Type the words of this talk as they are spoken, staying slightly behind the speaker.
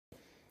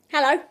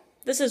Hello,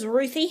 this is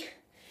Ruthie.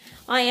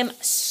 I am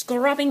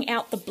scrubbing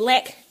out the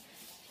black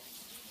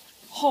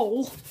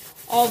hole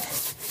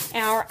of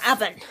our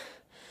oven.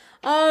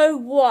 Oh,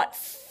 what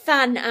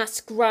fun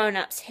us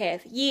grown-ups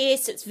have.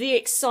 Yes, it's very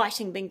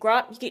exciting being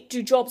grown-up. You get to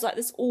do jobs like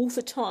this all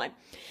the time.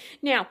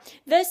 Now,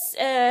 this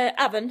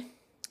oven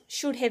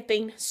should have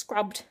been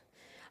scrubbed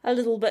a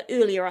little bit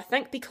earlier, I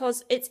think,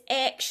 because it's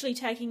actually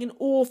taking an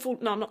awful...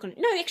 No, I'm not going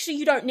to... No, actually,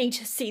 you don't need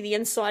to see the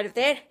inside of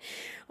that.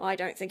 I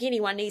don't think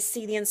anyone needs to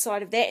see the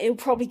inside of that. It'll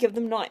probably give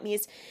them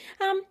nightmares.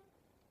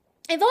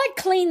 If I'd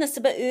cleaned this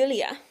a bit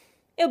earlier,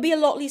 it'll be a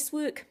lot less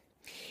work.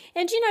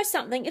 And you know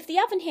something? If the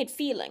oven had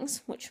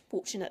feelings, which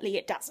fortunately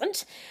it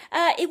doesn't,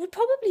 it would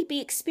probably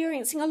be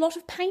experiencing a lot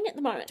of pain at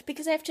the moment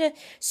because I have to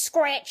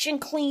scratch and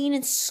clean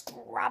and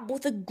scrub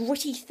with a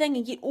gritty thing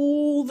and get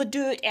all the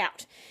dirt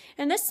out.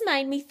 And this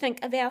made me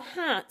think of our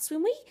hearts.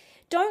 When we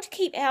don't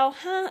keep our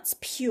hearts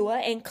pure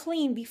and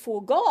clean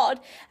before God,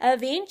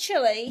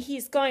 eventually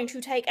He's going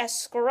to take a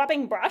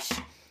scrubbing brush.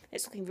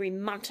 It's looking very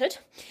munted,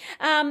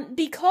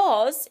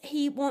 because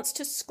He wants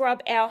to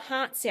scrub our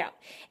hearts out.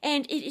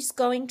 And it is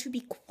going to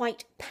be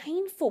quite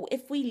painful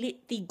if we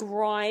let the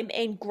grime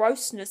and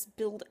grossness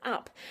build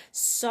up.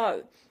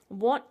 So,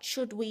 what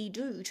should we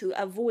do to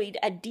avoid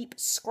a deep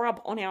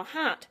scrub on our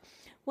heart?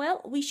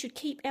 Well, we should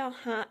keep our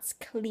hearts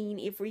clean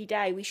every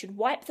day. We should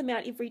wipe them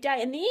out every day.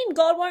 And then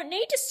God won't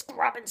need to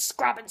scrub and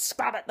scrub and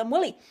scrub at them,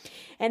 will He?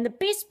 And the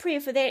best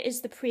prayer for that is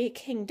the prayer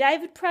King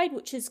David prayed,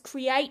 which is,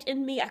 create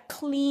in me a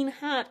clean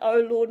heart, O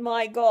Lord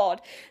my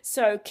God.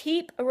 So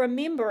keep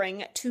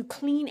remembering to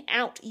clean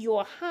out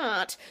your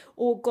heart,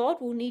 or God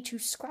will need to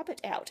scrub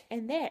it out.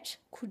 And that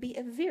could be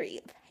a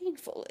very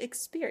painful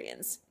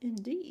experience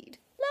indeed.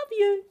 Love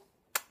you.